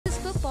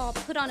volleyball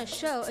put on a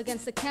show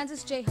against the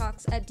Kansas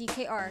Jayhawks at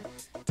DKR.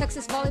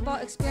 Texas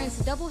volleyball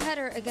experienced a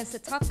doubleheader against a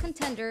top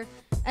contender,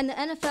 and the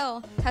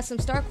NFL has some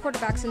star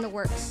quarterbacks in the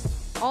works.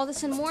 All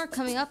this and more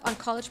coming up on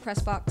College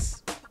Press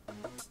Box.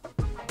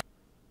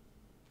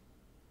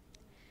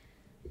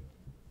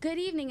 Good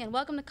evening and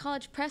welcome to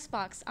College Press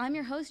Box. I'm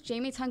your host,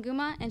 Janelle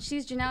Tanguma, and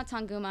she's Janelle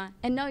Tanguma.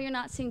 And no, you're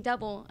not seeing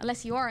double,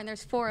 unless you are, and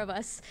there's 4 of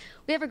us.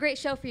 We have a great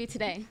show for you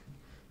today.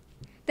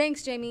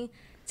 Thanks, Jamie.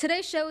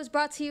 Today's show is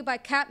brought to you by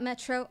Cap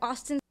Metro,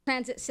 Austin's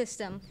transit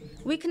system.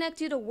 We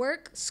connect you to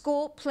work,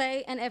 school,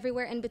 play, and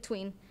everywhere in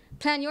between.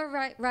 Plan your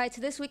ride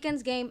to this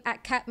weekend's game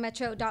at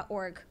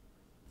capmetro.org.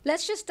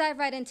 Let's just dive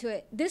right into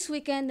it. This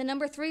weekend, the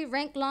number 3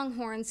 ranked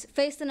Longhorns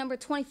faced the number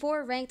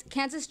 24 ranked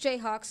Kansas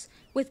Jayhawks.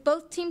 With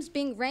both teams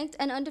being ranked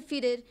and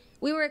undefeated,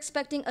 we were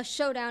expecting a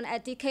showdown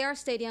at DKR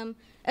Stadium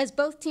as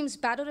both teams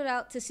battled it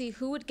out to see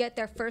who would get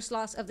their first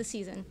loss of the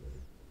season.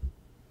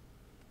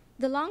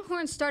 The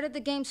Longhorns started the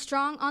game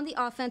strong on the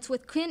offense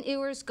with Quinn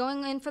Ewers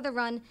going in for the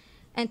run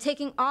and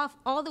taking off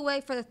all the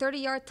way for the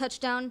 30-yard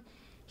touchdown.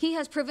 He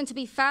has proven to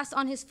be fast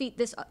on his feet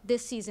this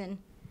season.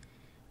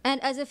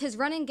 And as if his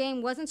running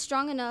game wasn't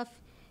strong enough,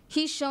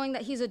 he's showing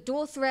that he's a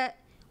dual threat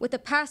with a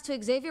pass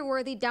to Xavier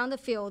Worthy down the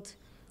field.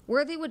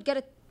 Worthy would get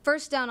a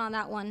first down on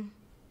that one.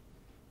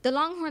 The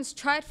Longhorns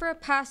tried for a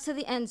pass to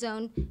the end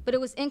zone, but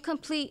it was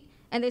incomplete,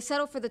 and they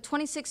settled for the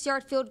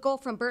 26-yard field goal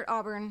from Bert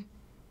Auburn.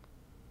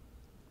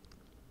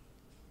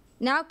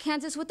 Now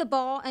Kansas with the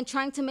ball and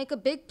trying to make a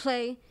big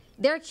play,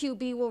 their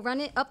QB will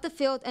run it up the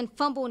field and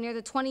fumble near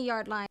the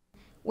 20-yard line,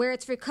 where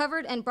it's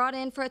recovered and brought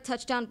in for a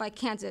touchdown by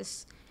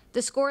Kansas.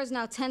 The score is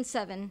now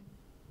 10-7.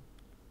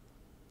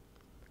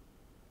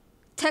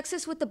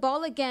 Texas with the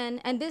ball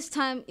again, and this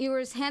time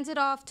Ewers hands it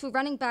off to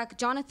running back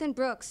Jonathan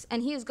Brooks,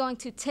 and he is going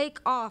to take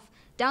off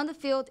down the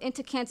field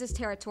into Kansas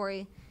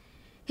territory.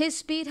 His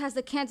speed has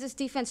the Kansas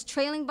defense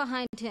trailing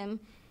behind him.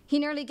 He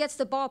nearly gets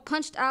the ball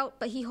punched out,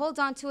 but he holds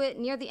onto it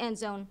near the end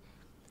zone.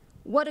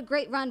 What a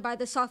great run by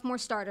the sophomore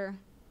starter.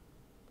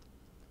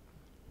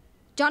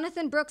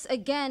 Jonathan Brooks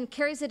again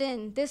carries it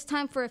in, this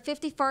time for a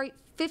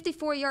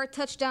 54-yard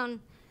touchdown.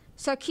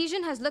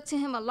 Sarkisian has looked to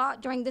him a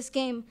lot during this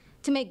game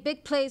to make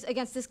big plays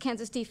against this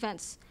Kansas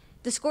defense.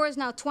 The score is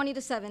now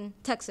 20-7,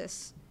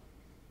 Texas.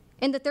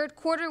 In the third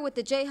quarter, with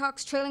the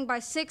Jayhawks trailing by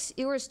 6,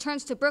 Ewers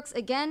turns to Brooks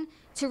again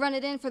to run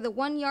it in for the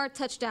 1-yard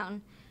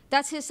touchdown.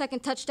 That's his second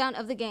touchdown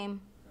of the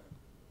game.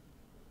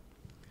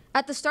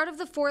 At the start of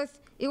the fourth,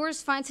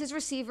 Ewers finds his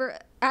receiver,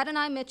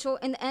 Adonai Mitchell,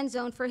 in the end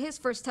zone for his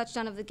first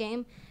touchdown of the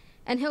game,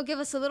 and he'll give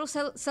us a little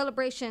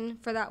celebration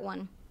for that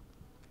one.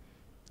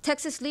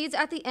 Texas leads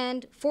at the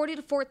end,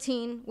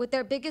 40-14, with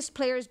their biggest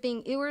players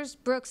being Ewers,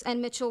 Brooks,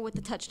 and Mitchell with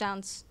the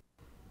touchdowns.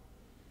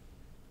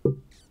 The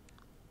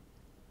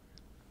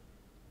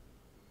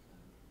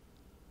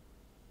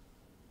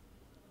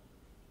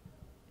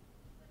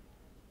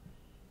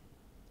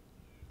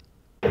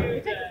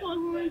Texas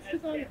Longhorns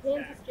took on the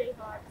Kansas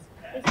Jayhawks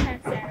this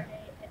past Saturday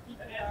at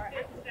DKR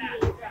after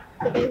defeating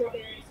the Baylor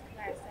Bears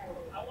last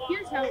Saturday.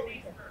 Here's how it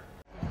went.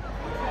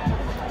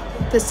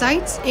 The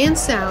sights and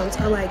sounds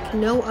are like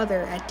no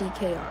other at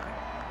DKR.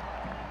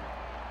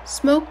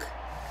 Smoke,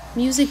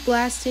 music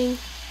blasting,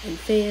 and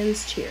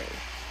fans cheering.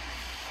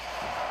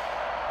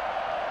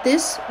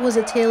 This was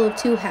a tale of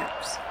 2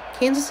 halves.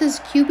 Kansas's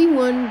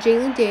QB1,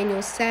 Jalen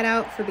Daniels, sat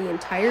out for the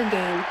entire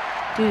game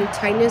due to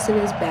tightness in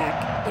his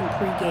back in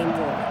pre-game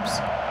warm-ups,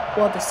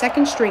 while the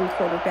second-string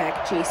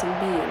quarterback, Jason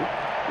Bean,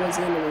 was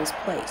in his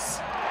place.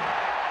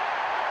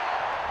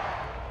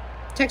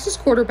 Texas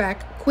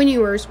quarterback Quinn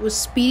Ewers was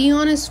speedy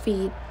on his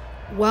feet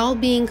while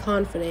being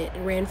confident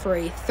and ran for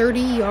a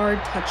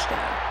 30-yard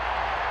touchdown.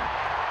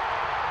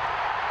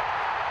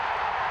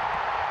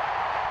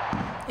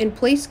 And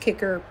place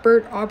kicker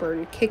Bert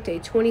Auburn kicked a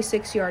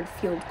 26-yard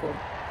field goal.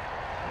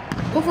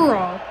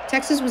 Overall,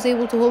 Texas was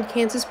able to hold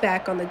Kansas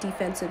back on the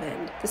defensive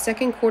end. The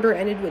second quarter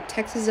ended with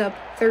Texas up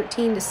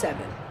 13-7.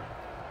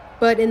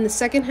 But in the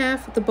second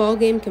half, the ball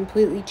game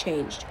completely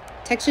changed.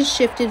 Texas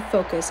shifted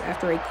focus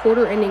after a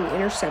quarter-ending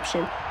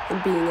interception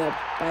and being up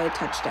by a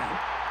touchdown.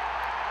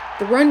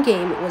 The run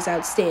game was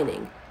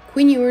outstanding.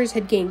 Quinn Ewers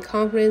had gained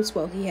confidence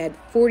while he had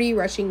 40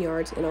 rushing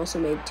yards and also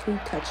made 2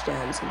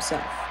 touchdowns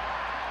himself.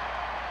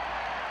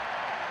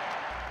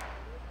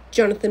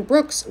 Jonathan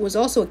Brooks was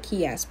also a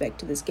key aspect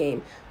to this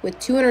game, with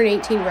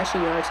 218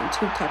 rushing yards and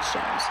 2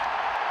 touchdowns.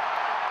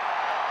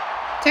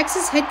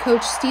 Texas head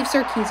coach Steve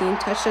Sarkisian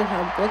touched on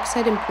how Brooks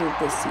had improved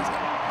this season.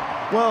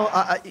 Well,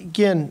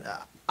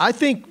 I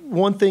think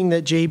one thing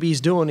that JB's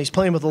doing, he's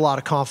playing with a lot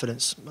of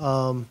confidence.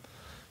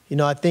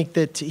 I think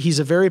that he's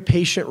a very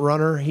patient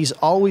runner. He's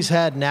always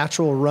had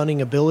natural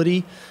running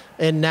ability.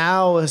 And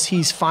now as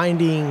he's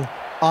finding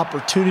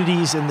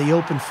opportunities in the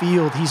open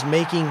field, he's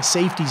making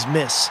safeties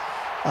miss.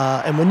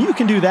 And when you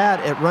can do that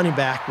at running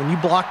back, when you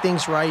block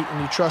things right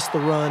and you trust the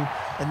run,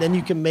 and then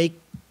you can make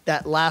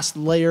that last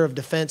layer of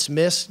defense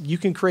miss, you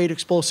can create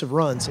explosive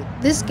runs.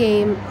 This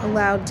game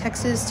allowed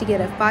Texas to get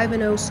a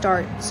 5-0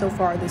 start so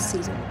far this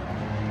season.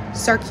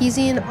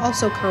 Sarkisian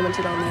also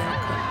commented on the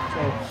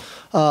outcome.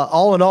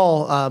 all in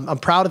all, I'm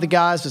proud of the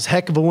guys. It's a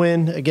heck of a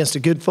win against a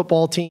good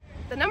football team.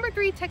 The number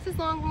 3 Texas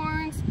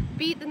Longhorns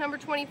beat the number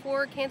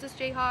 24 Kansas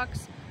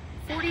Jayhawks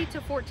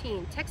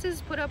 40-14.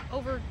 Texas put up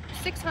over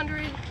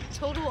 600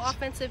 total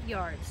offensive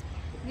yards.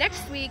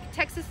 Next week,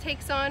 Texas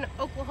takes on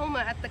Oklahoma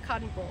at the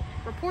Cotton Bowl.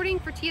 Reporting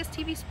for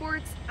TSTV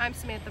Sports, I'm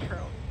Samantha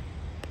Pearl.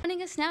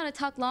 Joining us now to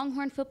talk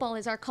Longhorn football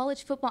is our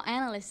college football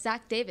analyst,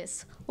 Zach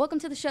Davis. Welcome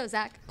to the show,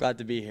 Zach. Glad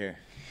to be here.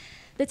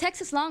 The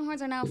Texas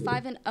Longhorns are now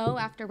 5-0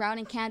 after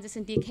routing Kansas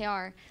in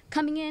DKR.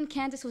 Coming in,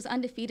 Kansas was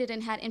undefeated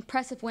and had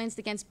impressive wins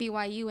against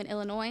BYU and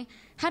Illinois.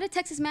 How did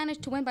Texas manage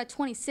to win by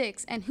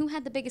 26, and who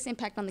had the biggest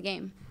impact on the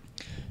game?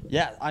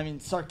 Yeah, I mean,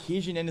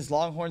 Sarkisian and his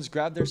Longhorns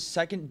grabbed their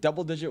second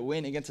double-digit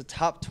win against a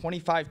top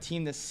 25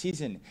 team this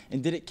season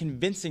and did it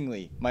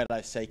convincingly, might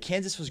I say.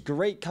 Kansas was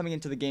great coming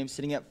into the game,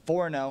 sitting at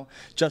 4-0,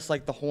 just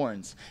like the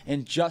Horns,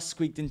 and just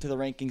squeaked into the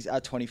rankings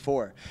at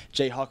 24.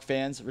 Jayhawk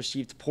fans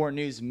received poor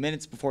news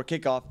minutes before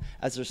kickoff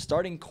as their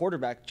starting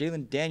quarterback,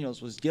 Jalen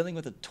Daniels, was dealing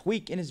with a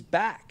tweak in his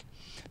back.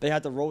 They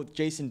had to roll with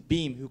Jason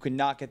Beam, who could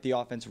not get the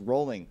offense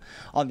rolling.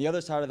 On the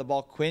other side of the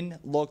ball, Quinn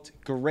looked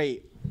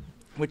great,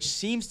 which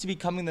seems to be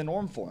becoming the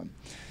norm for him.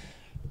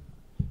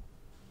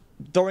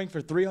 Throwing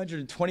for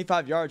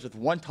 325 yards with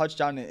 1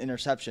 touchdown and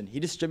interception. He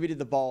distributed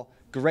the ball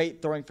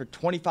great, throwing for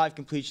 25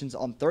 completions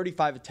on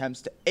 35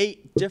 attempts to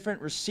 8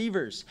 different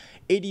receivers.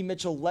 A.D.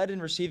 Mitchell led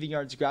in receiving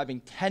yards, grabbing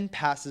 10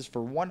 passes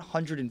for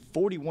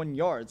 141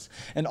 yards,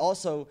 and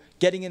also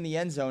getting in the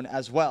end zone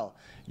as well.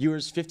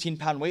 Ewer's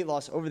 15-pound weight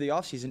loss over the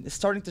offseason is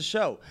starting to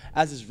show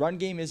as his run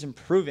game is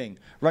improving,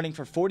 running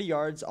for 40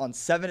 yards on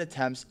 7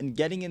 attempts and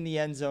getting in the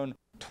end zone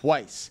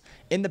twice.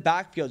 In the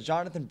backfield,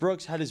 Jonathan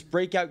Brooks had his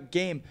breakout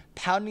game,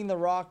 pounding the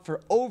rock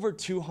for over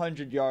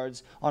 200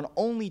 yards on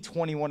only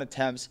 21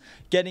 attempts,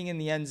 getting in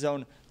the end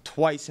zone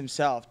twice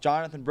himself.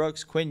 Jonathan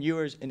Brooks, Quinn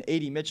Ewers, and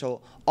A.D.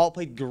 Mitchell all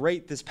played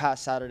great this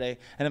past Saturday,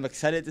 and I'm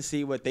excited to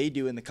see what they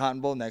do in the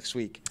Cotton Bowl next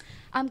week.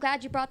 I'm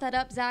glad you brought that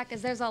up, Zach,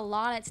 as there's a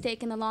lot at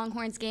stake in the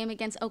Longhorns game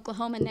against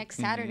Oklahoma next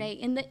Saturday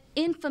in the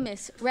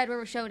infamous Red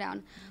River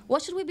Showdown.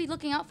 What should we be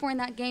looking out for in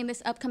that game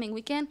this upcoming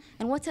weekend,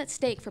 and what's at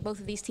stake for both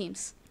of these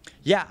teams?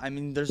 Yeah, I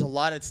mean, there's a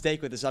lot at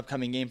stake with this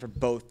upcoming game for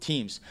both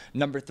teams.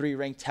 Number 3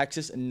 ranked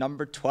Texas and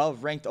number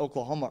 12 ranked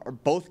Oklahoma are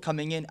both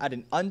coming in at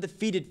an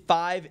undefeated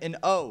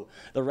 5-0.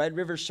 The Red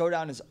River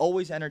Showdown is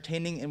always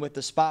entertaining, and with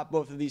the spot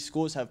both of these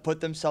schools have put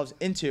themselves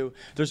into,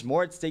 there's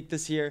more at stake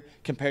this year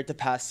compared to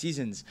past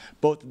seasons.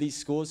 Both of these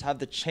schools have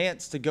the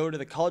chance to go to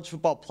the college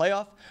football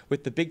playoff,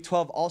 with the Big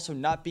 12 also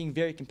not being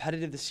very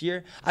competitive this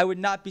year. I would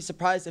not be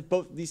surprised if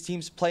both of these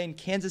teams play in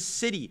Kansas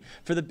City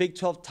for the Big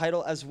 12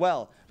 title as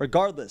well.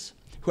 Regardless,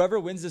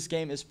 whoever wins this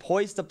game is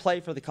poised to play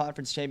for the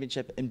conference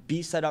championship and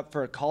be set up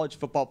for a college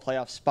football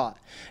playoff spot.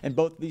 And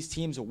both of these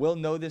teams will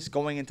know this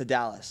going into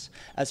Dallas.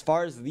 As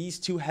far as these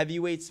two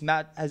heavyweights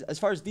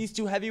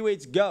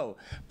go,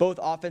 both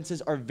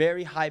offenses are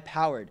very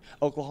high-powered.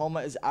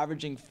 Oklahoma is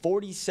averaging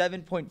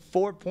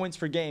 47.4 points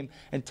per game,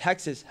 and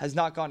Texas has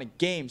not gone a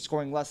game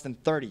scoring less than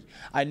 30.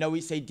 I know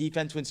we say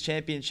defense wins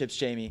championships,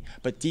 Jamie,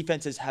 but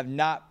defenses have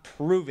not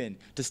proven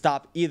to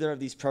stop either of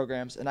these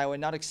programs, and I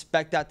would not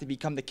expect that to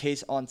become the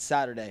case on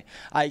Saturday.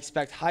 I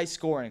expect high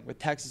scoring with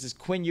Texas's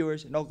Quinn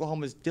Ewers and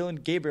Oklahoma's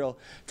Dylan Gabriel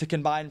to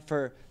combine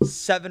for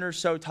 7 or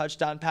so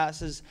touchdown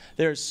passes.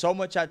 There is so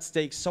much at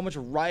stake, so much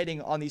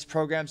riding on these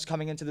programs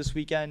coming into this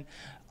weekend,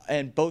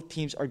 and both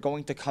teams are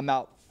going to come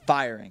out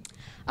firing.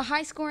 A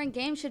high-scoring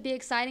game should be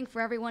exciting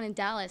for everyone in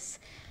Dallas.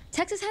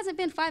 Texas hasn't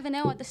been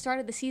 5-0 at the start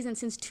of the season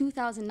since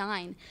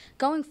 2009.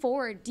 Going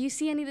forward, do you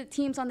see any of the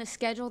teams on the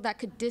schedule that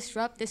could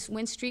disrupt this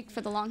win streak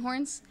for the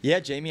Longhorns? Yeah,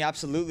 Jamie,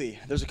 absolutely.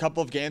 There's a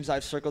couple of games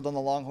I've circled on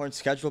the Longhorns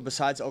schedule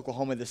besides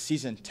Oklahoma this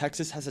season.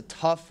 Texas has a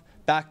tough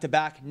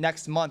back-to-back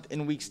next month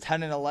in weeks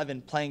 10 and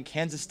 11, playing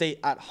Kansas State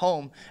at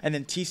home and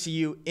then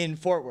TCU in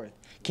Fort Worth.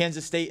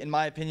 Kansas State, in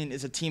my opinion,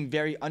 is a team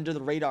very under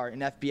the radar in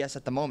FBS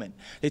at the moment.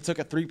 They took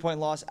a 3-point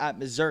loss at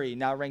Missouri,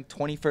 now ranked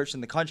 21st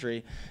in the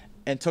country,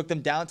 and took them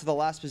down to the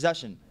last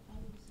possession.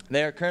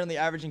 They are currently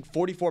averaging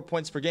 44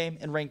 points per game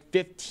and ranked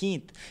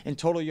 15th in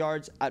total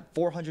yards at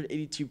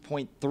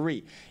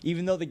 482.3.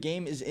 Even though the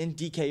game is in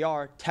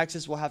DKR,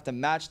 Texas will have to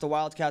match the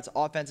Wildcats'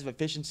 offensive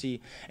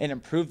efficiency and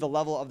improve the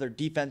level of their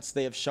defense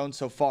they have shown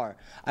so far.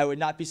 I would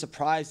not be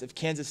surprised if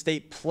Kansas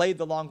State played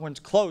the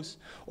Longhorns close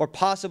or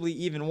possibly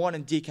even won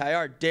in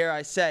DKR, dare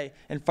I say,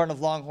 in front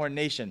of Longhorn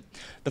Nation.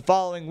 The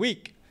following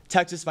week,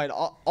 Texas might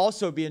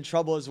also be in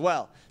trouble as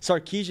well.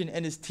 Sarkisian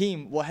and his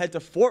team will head to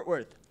Fort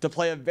Worth to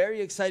play a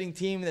very exciting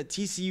team, the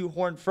TCU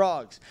Horned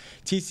Frogs.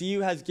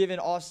 TCU has given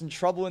Austin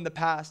trouble in the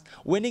past,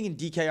 winning in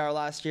DKR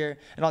last year,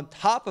 and on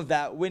top of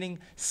that, winning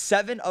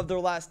 7 of their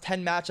last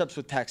 10 matchups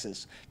with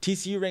Texas.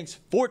 TCU ranks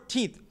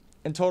 14th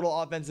in total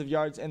offensive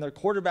yards, and their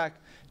quarterback,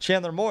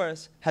 Chandler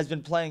Morris, has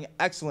been playing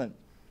excellent,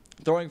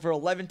 throwing for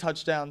 11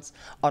 touchdowns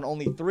on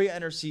only 3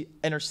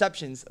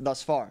 interceptions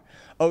thus far.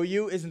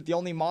 OU isn't the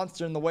only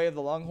monster in the way of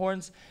the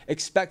Longhorns.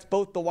 Expect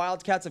both the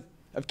Wildcats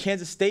of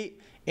Kansas State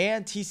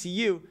and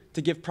TCU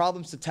to give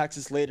problems to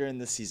Texas later in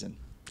this season.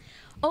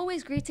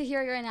 Always great to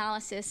hear your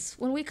analysis.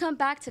 When we come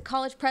back to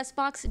College Press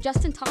Box,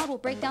 Justin Todd will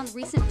break down the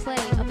recent play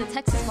of the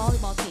Texas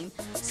volleyball team.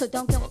 So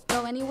don't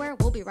go anywhere.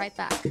 We'll be right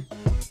back.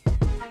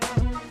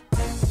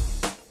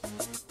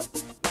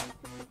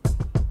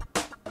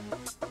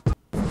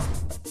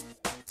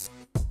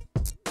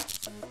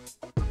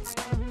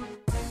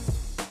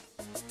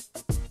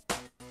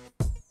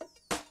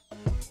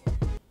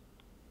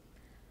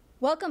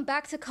 Welcome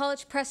back to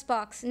College Press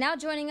Box. Now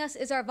joining us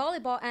is our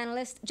volleyball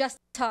analyst, Justin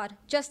Todd.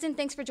 Justin,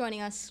 thanks for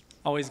joining us.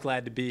 Always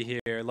glad to be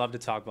here. Love to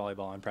talk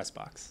volleyball on Press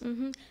Box.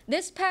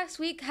 This past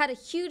week had a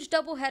huge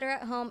doubleheader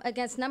at home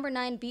against number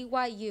 9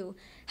 BYU.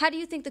 How do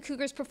you think the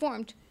Cougars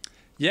performed?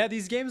 Yeah,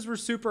 these games were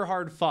super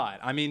hard fought.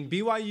 I mean,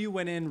 BYU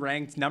went in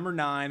ranked number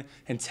 9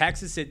 and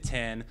Texas at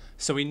 10,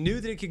 so we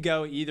knew that it could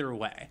go either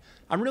way.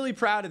 I'm really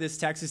proud of this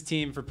Texas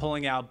team for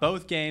pulling out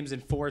both games in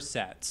 4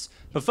 sets.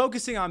 But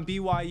focusing on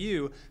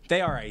BYU,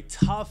 they are a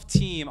tough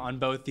team on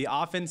both the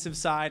offensive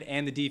side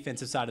and the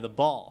defensive side of the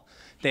ball.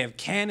 They have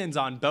cannons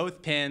on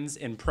both pins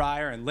in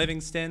Pryor and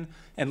Livingston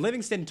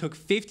took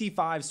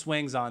 55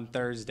 swings on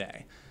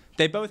Thursday.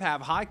 They both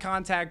have high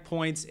contact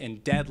points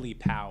and deadly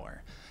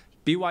power.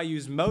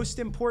 BYU's most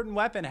important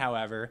weapon,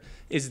 however,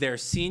 is their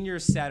senior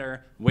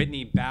setter,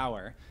 Whitney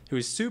Bauer, who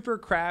is super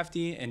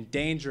crafty and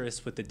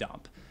dangerous with the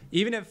dump.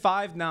 Even at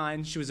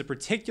 5'9", she was a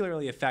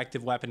particularly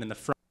effective weapon in the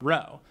front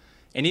row.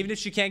 And even if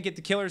she can't get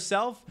the kill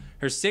herself,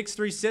 her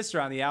 6'3"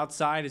 sister on the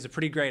outside is a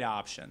pretty great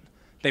option.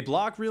 They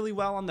block really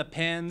well on the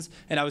pins,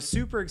 and I was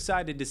super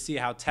excited to see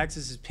how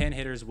Texas's pin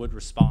hitters would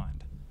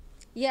respond.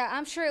 Yeah,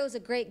 I'm sure it was a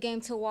great game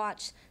to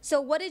watch.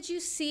 So what did you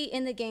see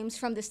in the games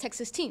from this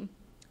Texas team?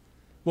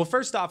 Well,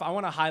 first off, I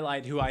want to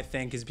highlight who I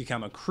think has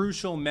become a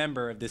crucial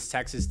member of this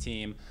Texas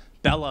team,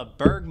 Bella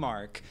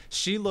Bergmark.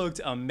 She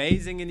looked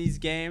amazing in these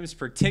games,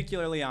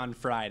 particularly on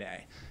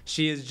Friday.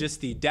 She is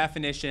just the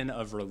definition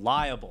of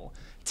reliable.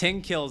 10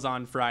 kills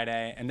on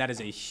Friday, and that is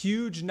a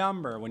huge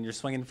number when you're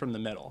swinging from the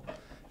middle.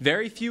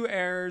 Very few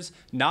errors,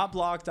 not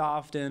blocked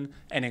often,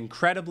 and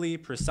incredibly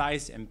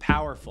precise and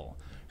powerful.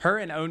 Her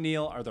and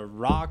O'Neal are the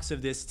rocks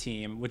of this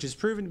team, which has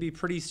proven to be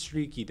pretty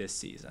streaky this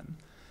season.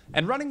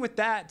 And running with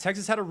that,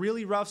 Texas had a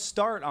really rough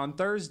start on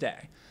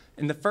Thursday.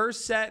 In the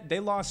first set, they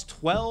lost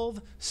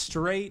 12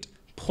 straight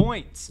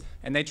points,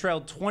 and they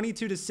trailed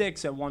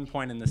 22-6 at one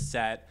point in the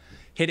set,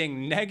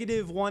 hitting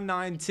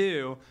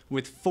 -192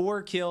 with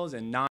 4 kills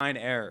and 9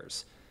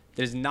 errors.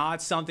 That is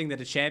not something that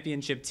a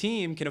championship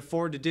team can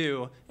afford to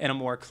do in a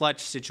more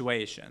clutch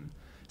situation.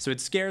 So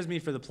it scares me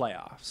for the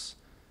playoffs.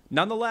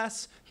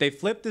 Nonetheless, they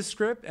flipped the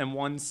script and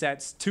won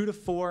sets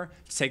 2-4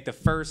 to take the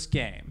first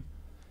game.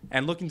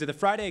 And looking to the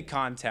Friday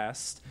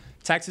contest,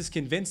 Texas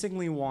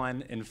convincingly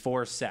won in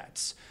 4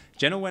 sets.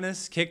 Jenna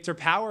Winnes kicked her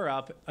power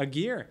up a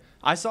gear.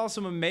 I saw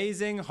some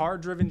amazing,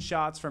 hard-driven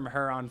shots from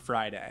her on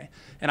Friday,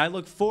 and I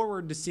look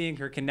forward to seeing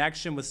her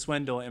connection with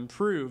Swindle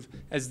improve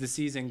as the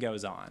season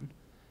goes on.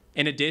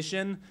 In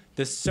addition,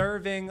 the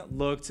serving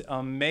looked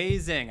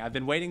amazing. I've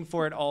been waiting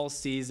for it all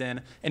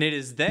season, and it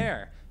is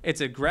there. It's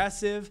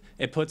aggressive,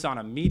 it puts on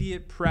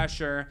immediate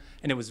pressure,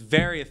 and it was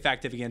very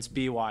effective against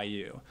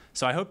BYU.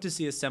 So I hope to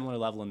see a similar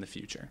level in the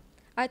future.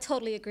 I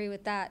totally agree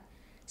with that.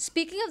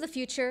 Speaking of the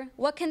future,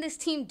 what can this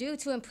team do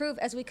to improve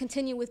as we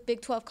continue with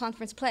Big 12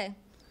 conference play?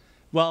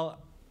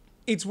 Well,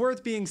 it's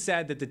worth being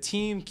said that the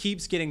team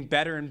keeps getting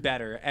better and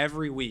better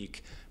every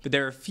week, but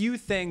there are a few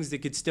things that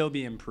could still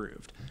be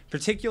improved.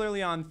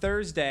 Particularly on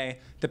Thursday,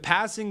 the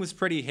passing was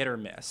pretty hit or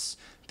miss.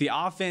 The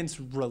offense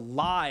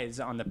relies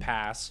on the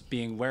pass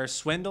being where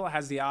Swindle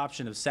has the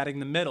option of setting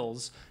the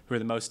middles, who are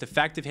the most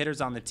effective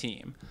hitters on the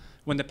team.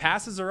 When the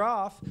passes are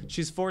off,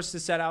 she's forced to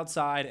set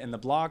outside, and the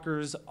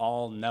blockers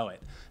all know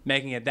it,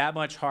 making it that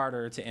much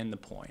harder to end the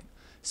point.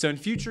 So in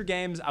future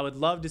games, I would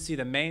love to see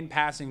the main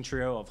passing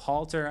trio of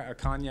Halter,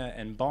 Akanya,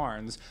 and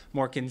Barnes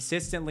more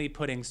consistently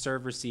putting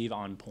serve-receive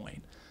on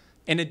point.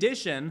 In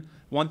addition,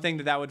 one thing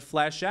that would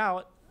flesh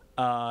out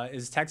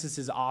is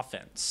Texas's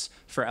offense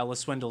for Ella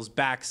Swindle's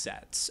back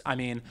sets. I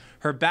mean,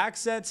 her back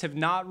sets have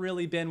not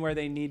really been where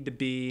they need to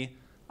be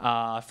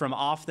from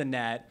off the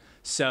net,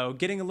 so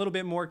getting a little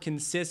bit more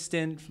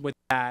consistent with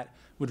that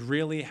would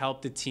really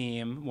help the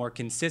team more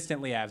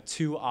consistently have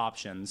 2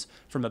 options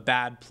from a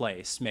bad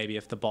place, maybe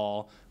if the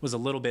ball was a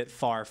little bit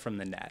far from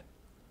the net.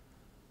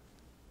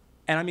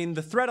 And I mean,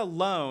 the threat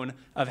alone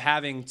of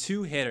having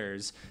 2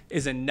 hitters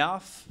is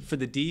enough for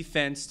the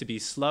defense to be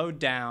slowed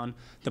down,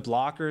 the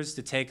blockers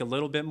to take a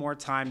little bit more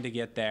time to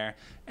get there.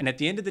 And at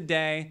the end of the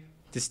day,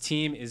 this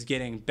team is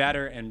getting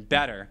better and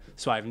better,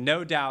 so I have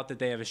no doubt that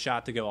they have a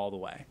shot to go all the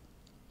way.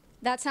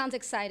 That sounds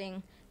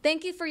exciting.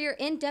 Thank you for your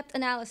in-depth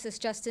analysis,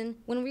 Justin.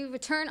 When we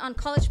return on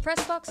College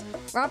Press Box,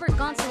 Robert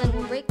Gonsoulin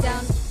will break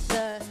down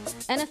the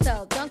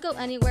NFL. Don't go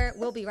anywhere.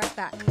 We'll be right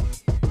back.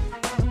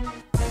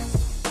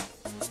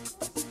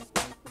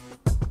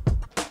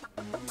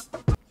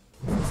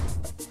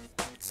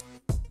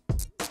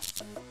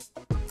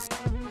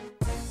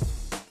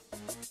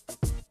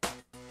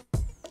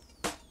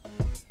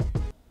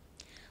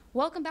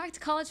 Welcome back to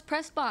College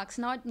Press Box.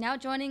 Now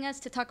joining us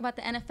to talk about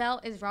the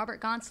NFL is Robert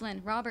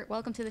Gonsoulin. Robert,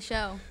 welcome to the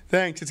show.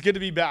 Thanks. It's good to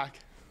be back.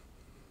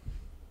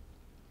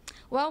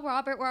 Well,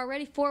 Robert, we're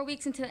already 4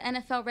 weeks into the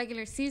NFL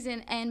regular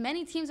season, and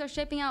many teams are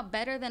shaping out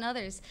better than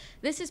others.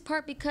 This is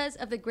part because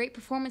of the great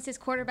performances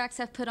quarterbacks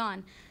have put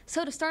on.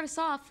 So to start us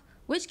off,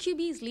 which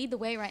QBs lead the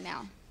way right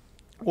now?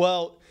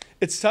 Well,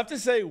 it's tough to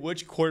say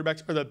which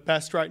quarterbacks are the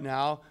best right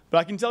now, but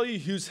I can tell you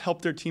who's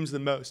helped their teams the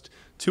most.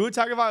 Tua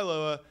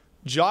Tagovailoa,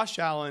 Josh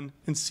Allen,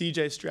 and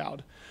C.J.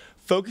 Stroud.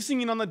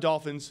 Focusing in on the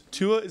Dolphins,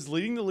 Tua is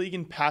leading the league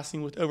in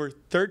passing with over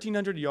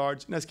 1,300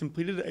 yards and has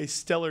completed a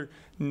stellar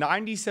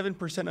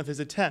 97% of his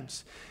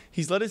attempts.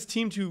 He's led his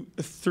team to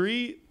a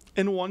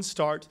 3-1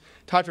 start,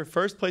 tied for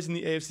first place in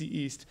the AFC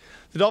East.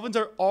 The Dolphins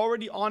are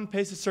already on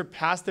pace to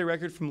surpass their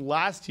record from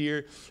last year,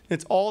 and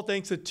it's all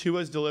thanks to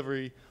Tua's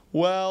delivery.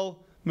 Well,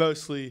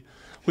 mostly.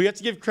 We have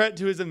to give credit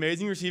to his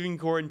amazing receiving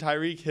core in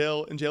Tyreek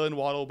Hill and Jalen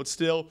Waddle, but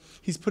still,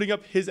 he's putting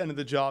up his end of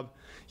the job.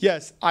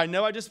 Yes, I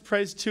know I just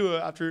praised Tua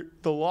after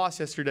the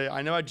loss yesterday.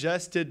 I know I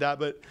just did that,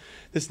 but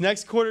this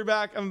next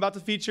quarterback I'm about to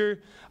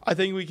feature, I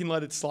think we can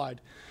let it slide.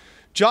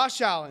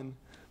 Josh Allen,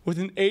 with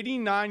an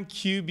 89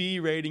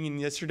 QB rating in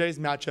yesterday's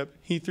matchup,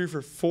 he threw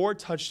for 4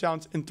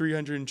 touchdowns and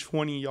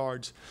 320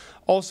 yards.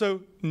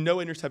 Also, no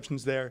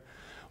interceptions there.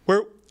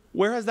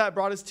 Where has that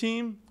brought his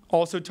team?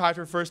 Also tied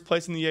for first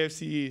place in the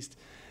AFC East.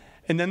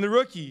 And then the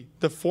rookie,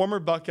 the former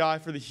Buckeye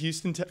from the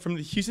Houston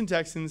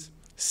Texans,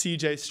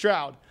 C.J.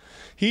 Stroud.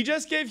 He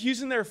just gave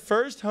Houston their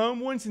first home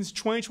win since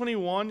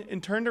 2021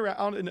 and turned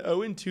around an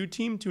 0-2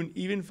 team to an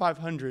even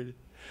 500.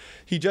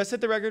 He just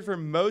set the record for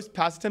most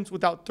pass attempts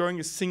without throwing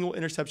a single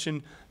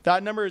interception.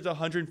 That number is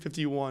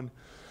 151.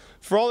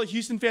 For all the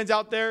Houston fans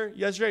out there,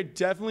 yesterday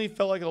definitely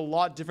felt like a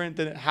lot different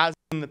than it has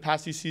in the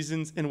past few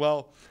seasons, and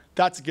well,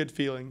 that's a good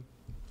feeling.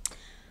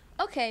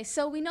 Okay,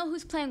 so we know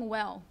who's playing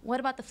well. What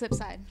about the flip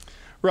side?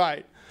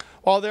 Right.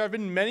 While there have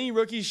been many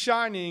rookies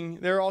shining,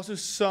 there are also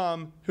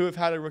some who have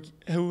had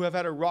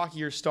a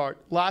rockier start.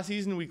 Last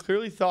season, we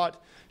clearly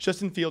thought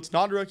Justin Fields,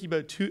 not a rookie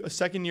but a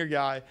second-year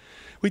guy,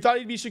 we thought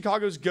he'd be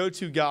Chicago's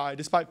go-to guy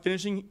despite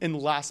finishing in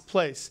last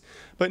place.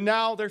 But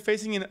now they're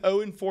facing an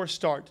 0-4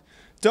 start.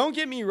 Don't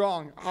get me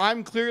wrong,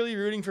 I'm clearly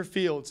rooting for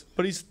Fields,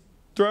 but he's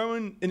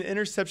throwing an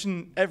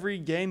interception every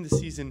game this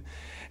season.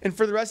 And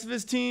for the rest of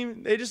his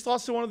team, they just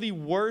lost to one of the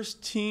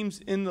worst teams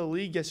in the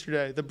league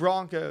yesterday, the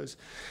Broncos.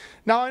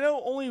 Now, I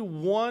know only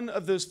one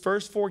of those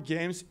first 4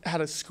 games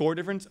had a score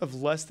difference of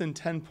less than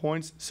 10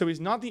 points, so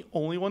he's not the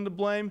only one to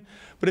blame.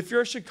 But if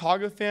you're a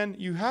Chicago fan,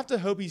 you have to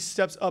hope he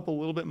steps up a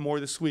little bit more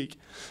this week.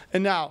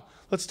 And now,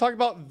 let's talk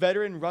about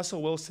veteran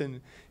Russell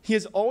Wilson. He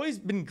has always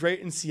been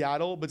great in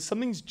Seattle, but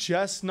something's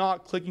just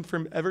not clicking for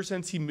him ever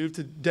since he moved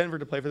to Denver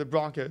to play for the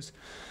Broncos.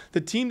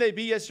 The team they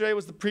beat yesterday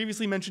was the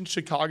previously mentioned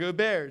Chicago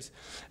Bears.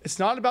 It's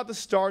not about the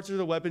starts or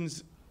the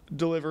weapons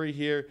delivery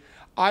here.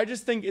 I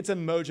just think it's a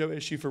mojo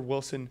issue for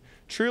Wilson.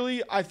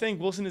 Truly, I think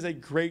Wilson is a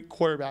great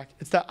quarterback.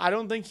 It's that I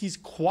don't think he's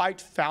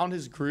quite found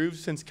his groove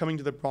since coming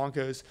to the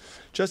Broncos.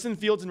 Justin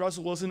Fields and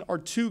Russell Wilson are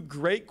 2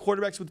 great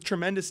quarterbacks with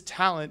tremendous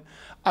talent.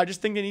 I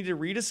just think they need to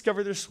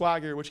rediscover their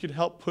swagger, which could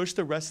help push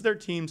the rest of their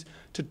teams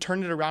to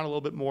turn it around a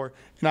little bit more,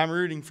 and I'm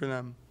rooting for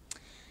them.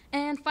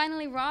 And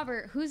finally,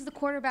 Robert, who's the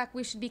quarterback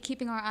we should be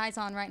keeping our eyes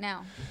on right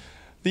now?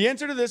 The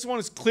answer to this one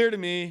is clear to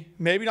me,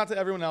 maybe not to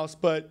everyone else,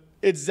 but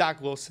it's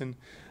Zach Wilson.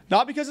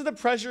 Not because of the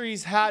pressure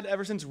he's had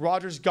ever since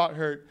Rodgers got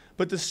hurt,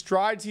 but the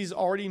strides he's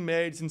already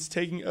made since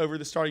taking over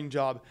the starting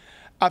job.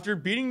 After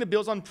beating the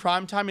Bills on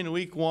primetime in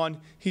Week 1,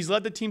 he's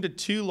led the team to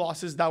 2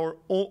 losses that were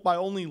by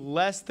only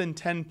less than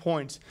 10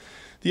 points.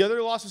 The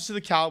other loss was to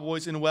the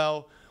Cowboys, and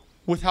well,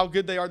 with how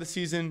good they are this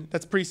season,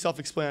 that's pretty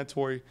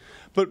self-explanatory.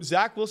 But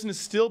Zach Wilson is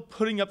still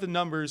putting up the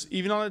numbers,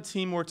 even on a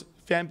team where its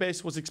fan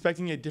base was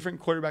expecting a different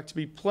quarterback to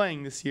be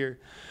playing this year.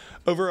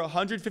 Over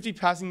 150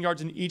 passing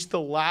yards in each of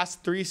the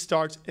last 3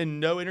 starts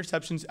and no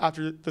interceptions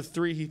after the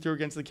 3 he threw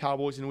against the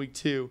Cowboys in Week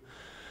 2.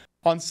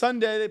 On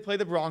Sunday, they play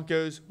the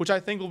Broncos, which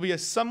I think will be a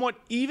somewhat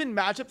even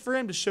matchup for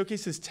him to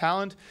showcase his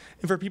talent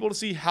and for people to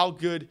see how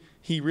good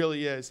he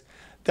really is.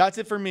 That's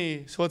it for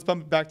me, so let's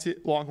bump it back to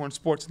Longhorn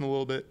Sports in a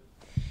little bit.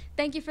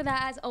 Thank you for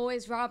that, as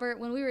always, Robert.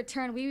 When we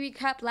return, we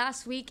recap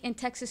last week in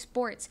Texas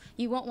sports.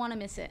 You won't want to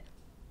miss it.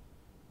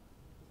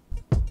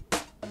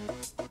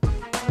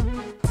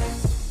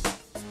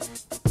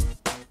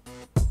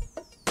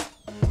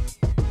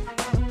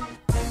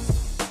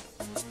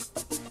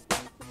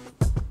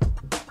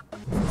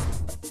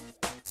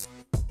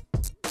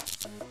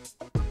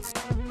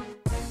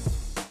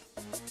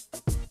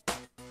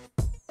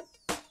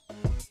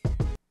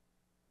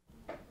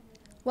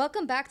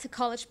 Welcome back to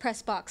College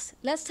Press Box.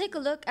 Let's take a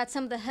look at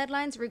some of the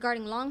headlines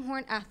regarding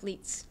Longhorn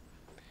athletes.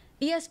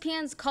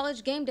 ESPN's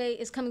College Game Day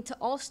is coming to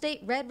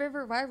All-State Red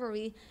River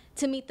Rivalry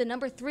to meet the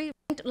number 3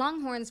 ranked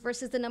Longhorns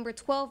versus the number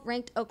 12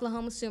 ranked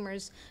Oklahoma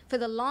Sooners for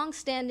the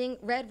long-standing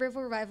Red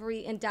River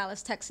Rivalry in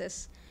Dallas,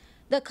 Texas.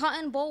 The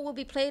Cotton Bowl will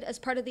be played as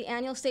part of the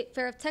annual State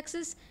Fair of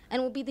Texas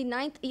and will be the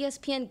 9th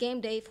ESPN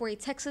Game Day for a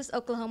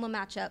Texas-Oklahoma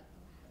matchup.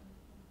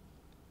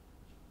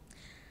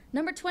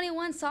 Number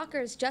 21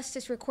 Soccer's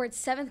Justice records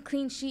 7th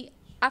clean sheet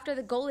after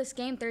the goalless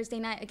game Thursday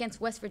night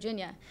against West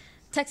Virginia.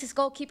 Texas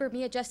goalkeeper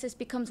Mia Justice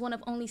becomes one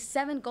of only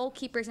 7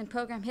 goalkeepers in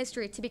program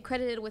history to be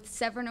credited with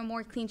 7 or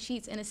more clean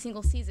sheets in a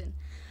single season.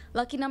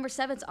 Lucky number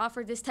 7s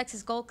offered this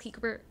Texas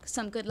goalkeeper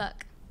some good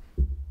luck.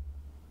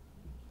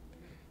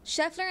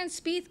 Scheffler and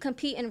Spieth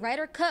compete in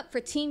Ryder Cup for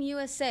Team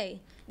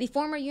USA. The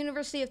former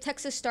University of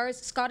Texas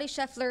stars Scotty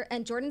Scheffler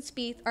and Jordan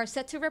Spieth are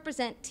set to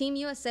represent Team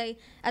USA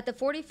at the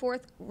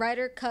 44th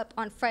Ryder Cup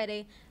on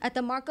Friday at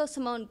the Marco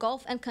Simone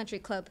Golf and Country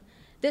Club.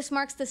 This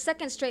marks the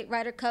 2nd straight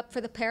Ryder Cup for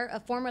the pair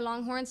of former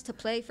Longhorns to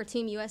play for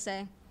Team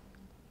USA.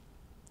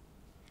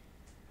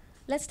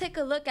 Let's take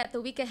a look at the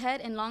week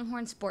ahead in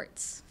Longhorn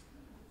sports.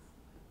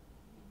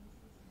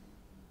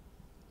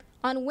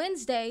 On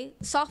Wednesday,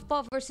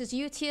 softball versus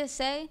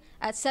UTSA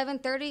at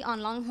 7:30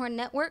 on Longhorn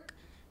Network.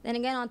 Then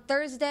again on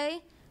Thursday,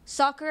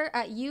 soccer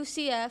at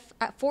UCF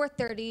at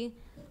 4:30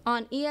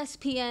 on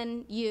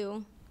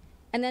ESPNU.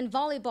 And then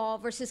volleyball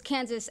versus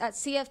Kansas at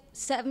CF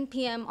 7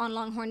 p.m. on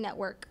Longhorn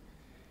Network.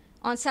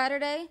 On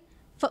Saturday,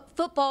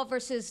 football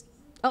versus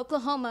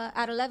Oklahoma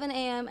at 11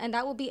 a.m. and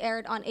that will be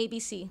aired on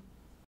ABC.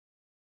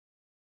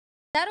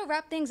 That'll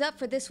wrap things up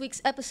for this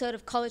week's episode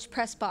of College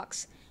Press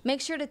Box. Make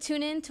sure to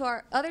tune in to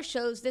our other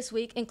shows this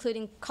week,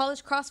 including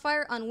College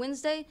Crossfire on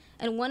Wednesday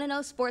and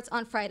 1-0 Sports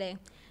on Friday.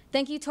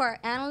 Thank you to our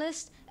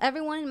analysts,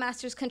 everyone in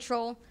Masters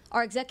Control,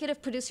 our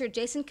executive producer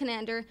Jason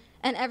Conander,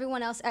 and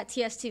everyone else at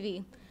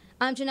TSTV.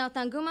 I'm Janelle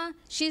Tanguma.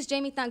 She's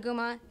Jamie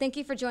Tanguma. Thank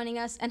you for joining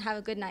us and have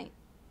a good night.